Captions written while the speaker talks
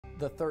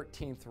The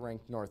 13th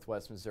ranked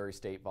Northwest Missouri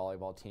State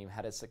volleyball team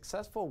had a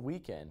successful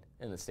weekend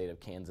in the state of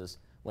Kansas,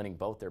 winning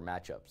both their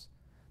matchups.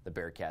 The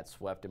Bearcats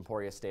swept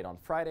Emporia State on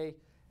Friday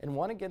and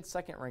won against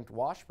second-ranked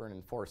Washburn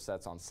in 4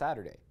 sets on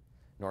Saturday.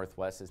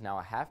 Northwest is now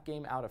a half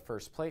game out of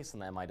first place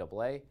in the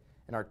MIAA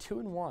and are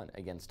 2-1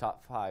 against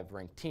top 5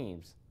 ranked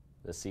teams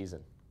this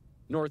season.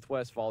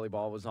 Northwest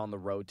Volleyball was on the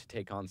road to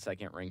take on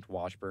second-ranked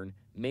Washburn,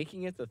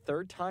 making it the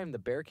third time the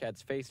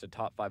Bearcats faced a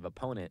top 5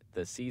 opponent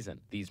this season.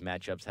 These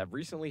matchups have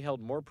recently held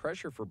more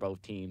pressure for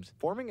both teams,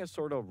 forming a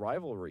sort of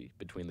rivalry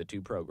between the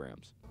two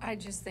programs. I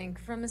just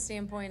think from the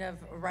standpoint of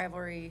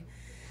rivalry,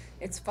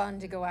 it's fun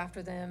to go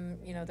after them.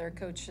 You know, their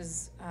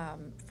coaches,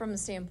 from the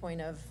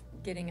standpoint of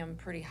getting them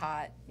pretty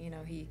hot, you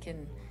know, he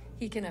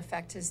can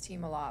affect his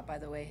team a lot by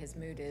the way his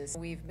mood is.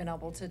 We've been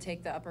able to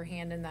take the upper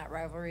hand in that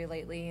rivalry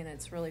lately, and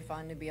it's really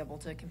fun to be able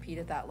to compete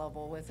at that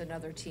level with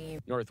another team.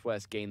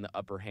 Northwest gained the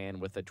upper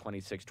hand with a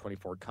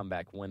 26-24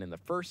 comeback win in the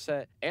first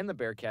set, and the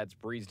Bearcats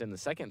breezed in the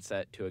second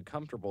set to a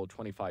comfortable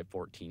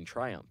 25-14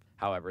 triumph.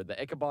 However, the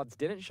Ichabods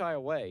didn't shy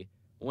away,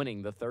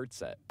 winning the third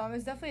set. It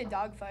was definitely a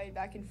dogfight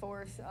back and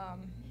forth.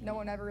 No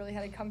one ever really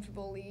had a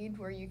comfortable lead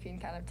where you can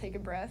kind of take a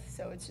breath,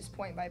 so it's just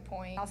point by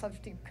point. I also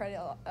have to give credit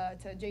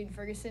to Jaden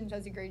Ferguson,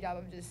 does a great job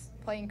of just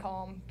playing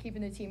calm,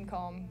 keeping the team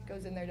calm,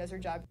 goes in there, does her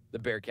job. The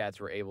Bearcats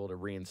were able to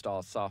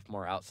reinstall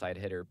sophomore outside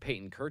hitter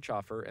Peyton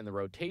Kirchhoffer in the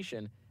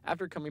rotation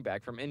after coming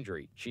back from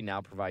injury. She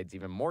now provides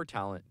even more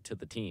talent to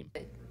the team.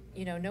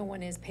 You know, no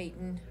one is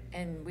Peyton,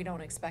 and we don't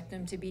expect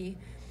them to be.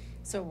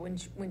 So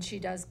when she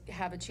does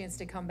have a chance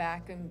to come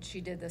back, and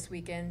she did this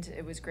weekend,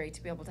 it was great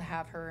to be able to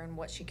have her and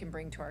what she can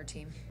bring to our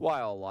team.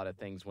 While a lot of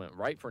things went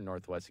right for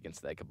Northwest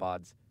against the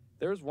Ichabods,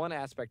 there was one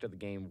aspect of the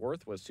game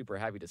Worth was super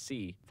happy to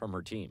see from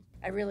her team.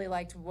 I really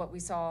liked what we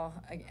saw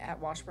at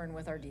Washburn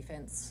with our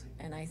defense,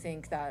 and I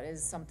think that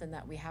is something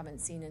that we haven't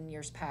seen in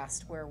years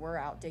past, where we're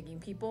out digging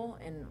people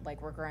and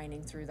like we're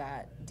grinding through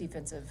that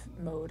defensive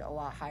mode a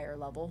lot higher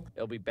level.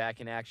 It'll be back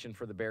in action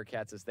for the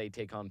Bearcats as they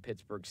take on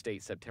Pittsburgh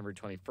State September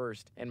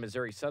 21st and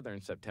Missouri Southern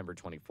September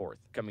 24th.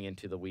 Coming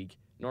into the week,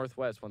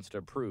 Northwest wants to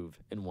improve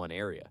in one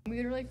area. We've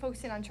been really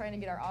focusing on trying to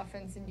get our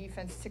offense and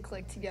defense to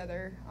click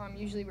together.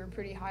 Usually we're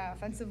pretty high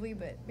offensively,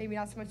 but maybe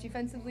not so much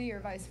defensively or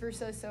vice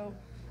versa. So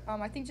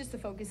I think just to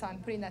focus on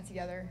putting that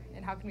together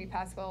and how can we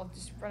pass well,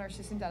 just run our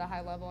systems at a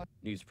high level.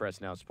 News Press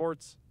Now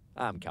Sports,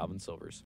 I'm Calvin Silvers.